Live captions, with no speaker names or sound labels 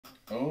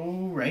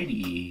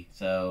Alrighty,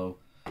 so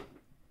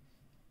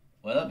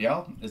what up,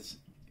 y'all? It's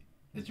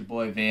your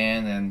boy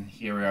Van, and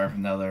here we are for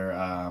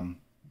another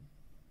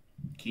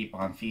Keep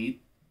on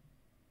Feet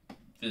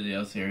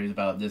video series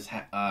about this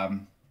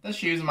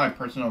shoes in my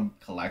personal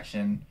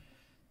collection.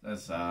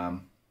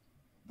 Decided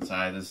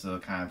this to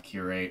kind of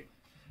curate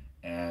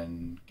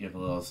and give a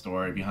little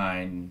story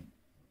behind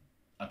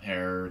a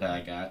pair that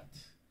I got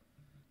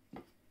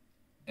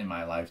in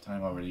my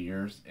lifetime over the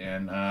years,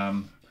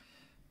 and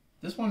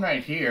this one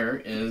right here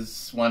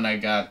is one I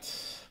got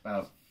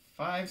about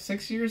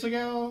 5-6 years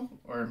ago,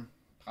 or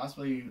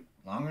possibly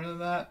longer than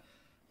that.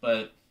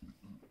 But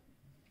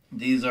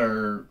these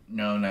are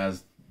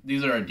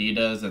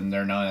Adidas, and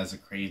they're known as the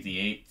Crazy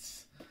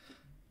Eights.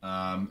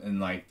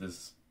 And like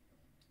this,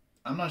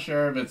 I'm not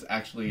sure if it's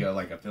actually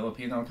like a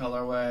Filipino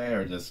colorway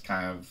or just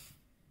kind of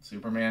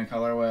Superman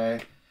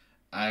colorway.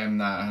 I am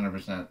not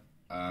 100%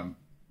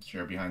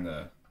 sure behind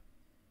the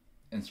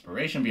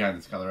inspiration behind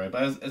this colorway,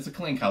 but it's a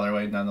clean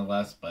colorway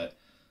nonetheless. But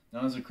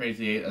known as a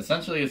Crazy Eight,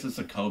 essentially it's just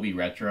a Kobe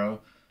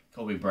retro,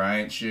 Kobe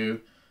Bryant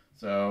shoe.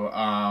 So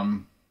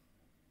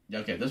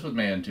okay, this was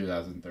made in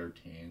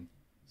 2013,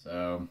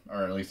 so,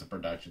 or at least the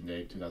production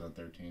date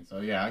 2013.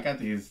 So yeah, I got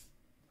these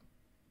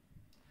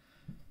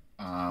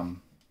around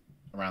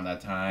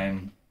that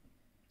time,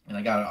 and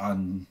I got it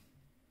on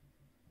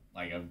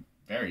like a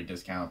very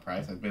discounted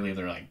price. I believe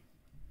they're like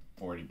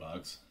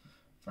 $40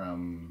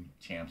 from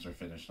Champs or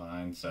Finish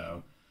Line.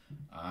 So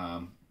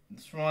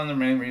it's one of the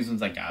main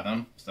reasons I got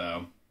them.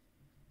 So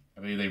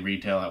I believe they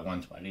retail at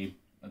 $120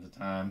 at the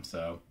time,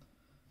 so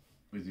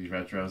with these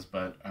retros.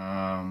 But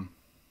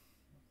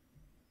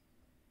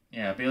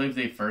yeah, I believe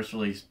they first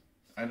released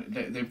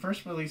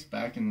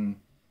back in,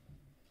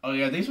 oh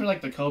yeah, these were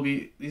like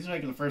these are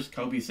like the first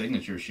Kobe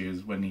signature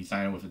shoes when he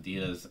signed with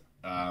Adidas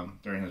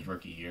during his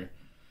rookie year.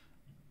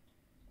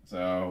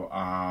 So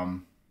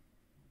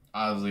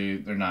obviously,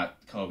 they're not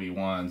Kobe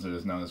 1s, they're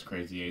just known as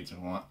Crazy 8s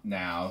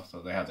now, so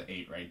they have the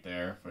 8 right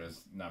there for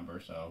his number.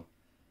 So,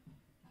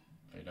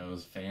 for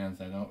those fans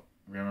that don't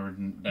remember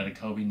that a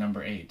Kobe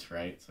number 8,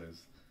 right? So,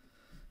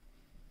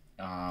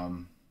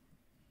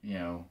 you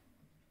know,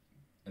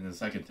 in the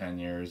second 10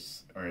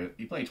 years, or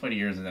he played 20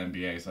 years in the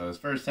NBA, so his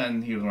first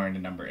 10, he was wearing the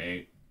number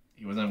 8.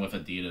 He wasn't with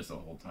Adidas the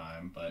whole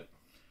time, but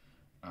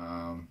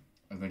I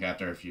think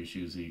after a few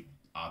shoes, he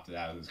opted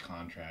out of his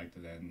contract,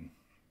 and then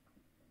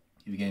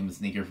he became a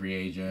sneaker free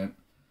agent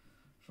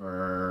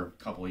for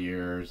a couple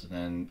years, and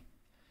then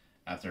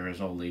after his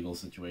whole legal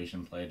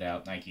situation played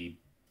out, Nike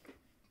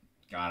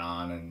got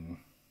on and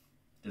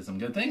did some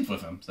good things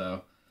with him.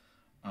 So,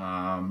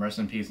 rest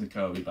in peace to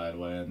Kobe, by the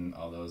way, and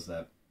all those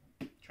that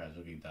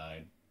tragically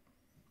died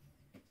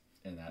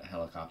in that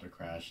helicopter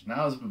crash. And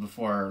that was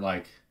before,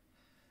 like,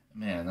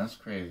 man, that's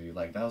crazy.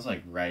 Like, that was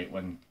like right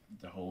when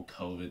the whole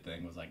COVID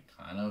thing was like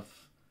kind of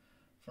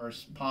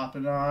first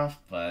popping off,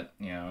 but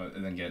you know, it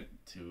didn't get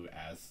to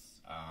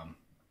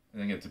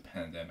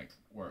pandemic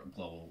or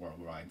global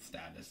worldwide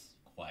status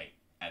quite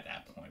at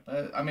that point.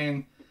 But I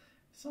mean,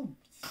 still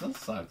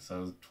sucks.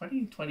 So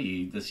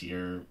 2020 this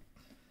year,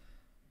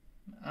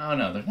 I don't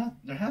know.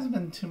 There hasn't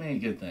been too many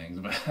good things,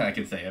 but I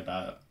could say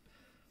about it.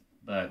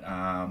 But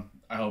I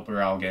hope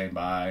we're all getting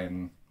by,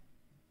 and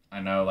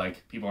I know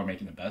like people are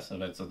making the best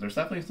of it. So there's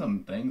definitely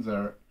some things that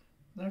are.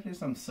 There's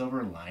some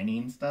silver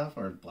lining stuff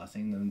or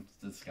blessing in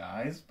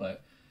disguise,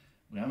 but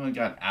we haven't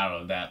got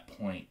to that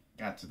point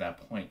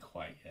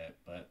quite yet.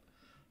 But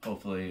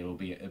hopefully it'll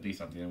be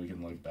something that we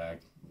can look back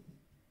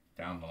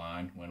down the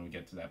line when we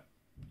get to that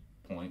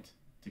point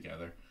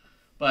together.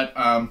 But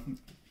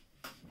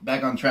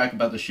back on track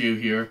about the shoe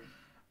here.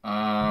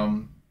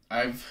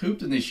 I've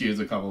hooped in these shoes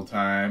a couple of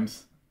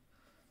times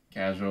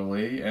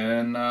casually,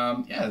 and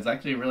yeah, it's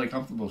actually a really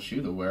comfortable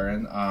shoe to wear.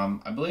 And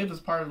I believe it's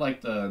part of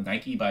like the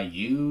Nike by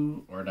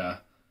You, or it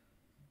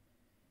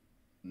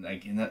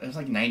was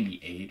like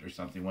 98 or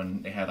something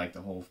when they had like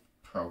the whole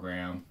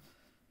program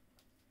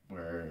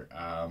where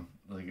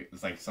like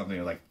it's like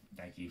something like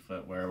Nike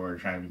footwear, where we're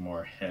trying to be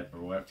more hip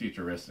or what,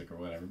 futuristic or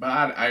whatever. But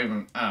I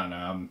don't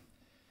know.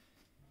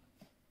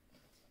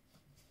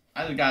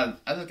 I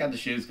just got the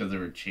shoes because they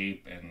were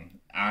cheap, and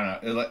I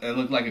don't know. It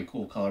looked like a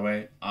cool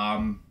colorway.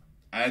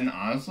 And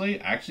honestly,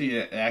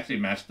 it actually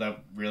matched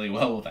up really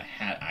well with a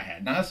hat I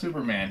had. Not a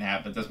Superman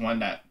hat, but this one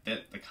that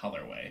fit the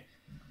colorway,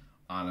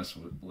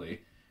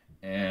 honestly.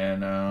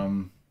 And,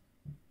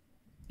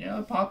 yeah,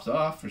 it pops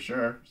off for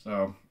sure.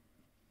 So,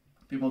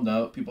 people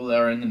that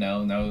are in the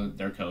know that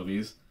they're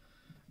Kobe's,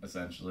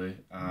 essentially.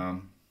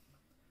 Has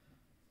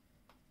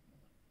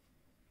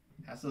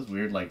this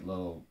weird, like,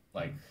 little,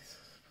 like,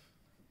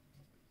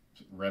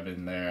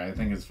 ribbon there. I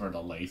think it's for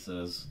the lace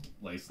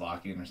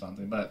locking or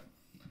something, but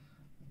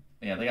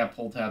yeah, they got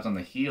pull tabs on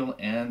the heel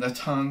and the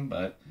tongue.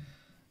 But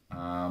you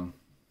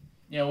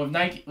know, with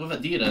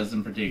Adidas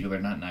in particular,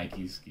 not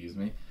Nike, excuse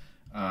me.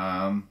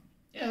 Yeah,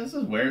 this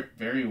is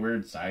very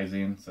weird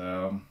sizing.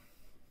 So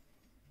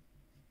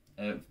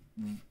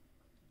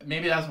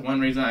maybe that's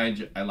one reason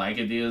I like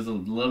Adidas a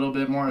little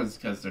bit more, is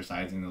because their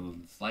sizing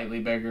is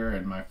slightly bigger,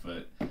 and my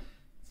foot has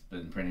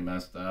been pretty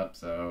messed up.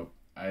 So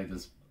I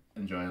just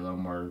enjoy a little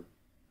more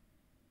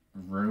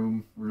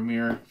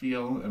roomier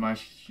feel in my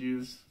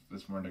shoes.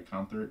 Just more to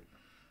comfort.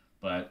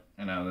 But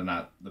I know they're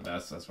not the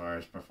best as far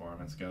as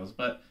performance goes.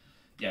 But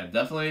yeah,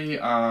 definitely.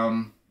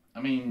 I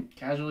mean,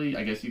 casually,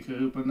 I guess you could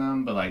hoop in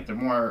them, but like they're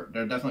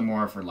definitely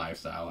more for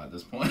lifestyle at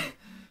this point.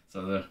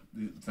 So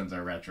since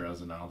they're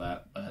retros and all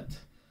that, but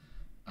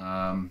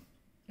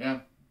yeah,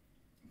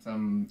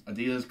 some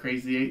Adidas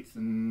Crazy Eights,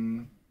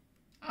 and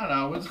I don't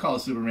know, we'll just call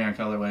it Superman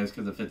colorways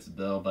because it fits the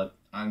bill. But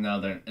I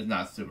know it's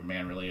not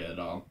Superman related at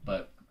all.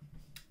 But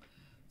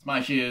it's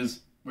my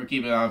shoes. We're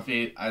keeping it on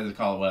feet. I just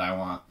call it what I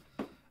want.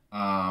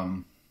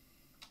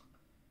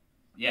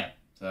 Yeah.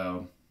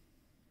 So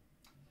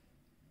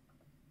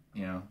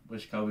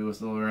wish Kobe was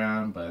still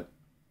around, but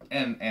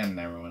and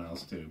everyone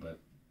else too. But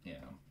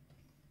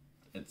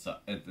it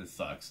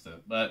sucks too.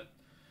 But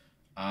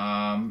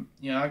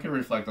I could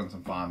reflect on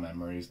some fond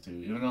memories too.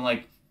 Even though,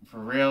 like, for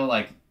real,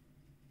 like,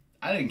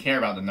 I didn't care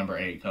about the number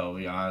 8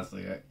 Kobe.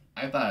 Honestly,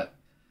 I thought,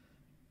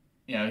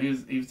 he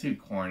was too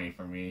corny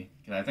for me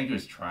because I think he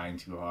was trying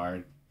too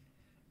hard.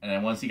 And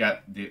then once he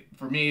got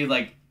for me,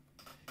 like,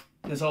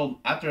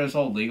 after his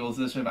whole legal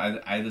position,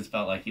 I just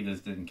felt like he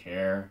just didn't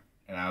care,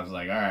 and I was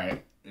like, all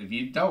right. If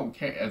you don't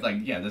care, it's like,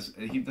 yeah,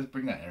 he just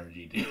bring that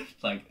energy, dude.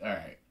 Like, all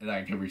right, and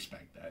I can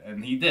respect that,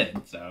 and he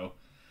did. So,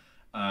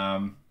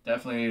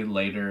 definitely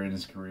later in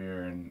his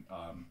career and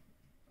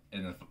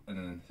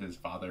in his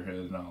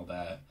fatherhood and all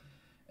that,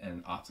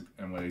 and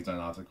what he's done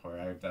off the court,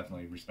 I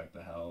definitely respect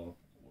the hell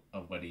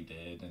of what he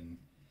did, and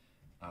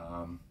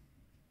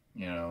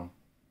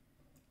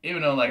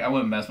even though, like, I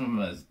wouldn't mess with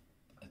him as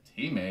a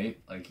teammate,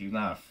 like, he's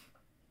not,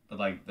 but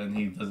like then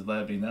he just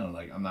let me know,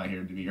 like, I'm not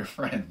here to be your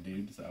friend,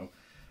 dude. So.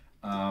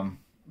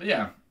 But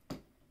yeah,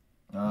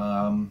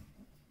 some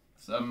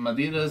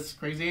Adidas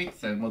Crazy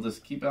 8s, and we'll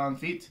just keep it on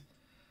feet.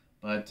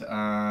 But, just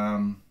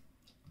gonna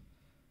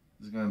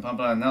pump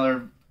out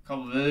another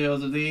couple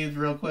videos of these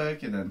real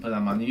quick, and then put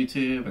them on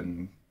YouTube,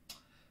 and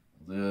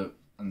we'll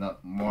do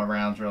more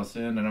rounds real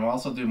soon. And I'll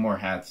also do more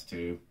hats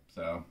too.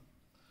 So,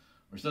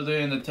 we're still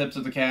doing the tips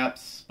of the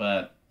caps,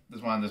 but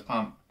just wanted to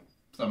pump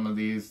some of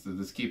these to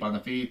just keep on the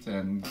feet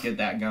and get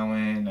that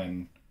going,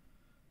 and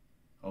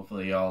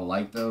hopefully y'all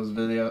like these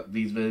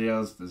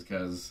videos, just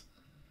because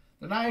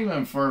they're not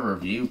even for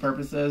review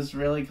purposes,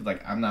 really, because,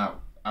 like,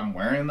 I'm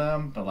wearing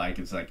them, but, like,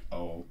 it's like,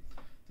 oh,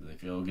 do they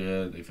feel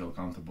good? Do they feel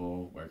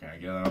comfortable? Where can I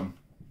get them?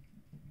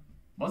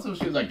 Most of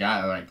the shoes I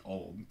got are, like,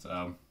 old,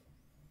 so,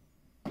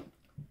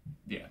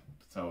 yeah,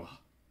 so,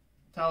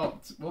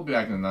 we'll be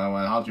back in another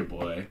one. How's your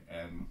boy?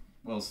 And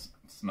we'll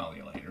smell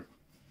you later.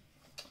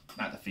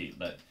 Not the feet,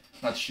 but,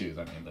 not the shoes,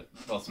 I mean, but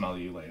we'll smell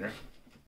you later.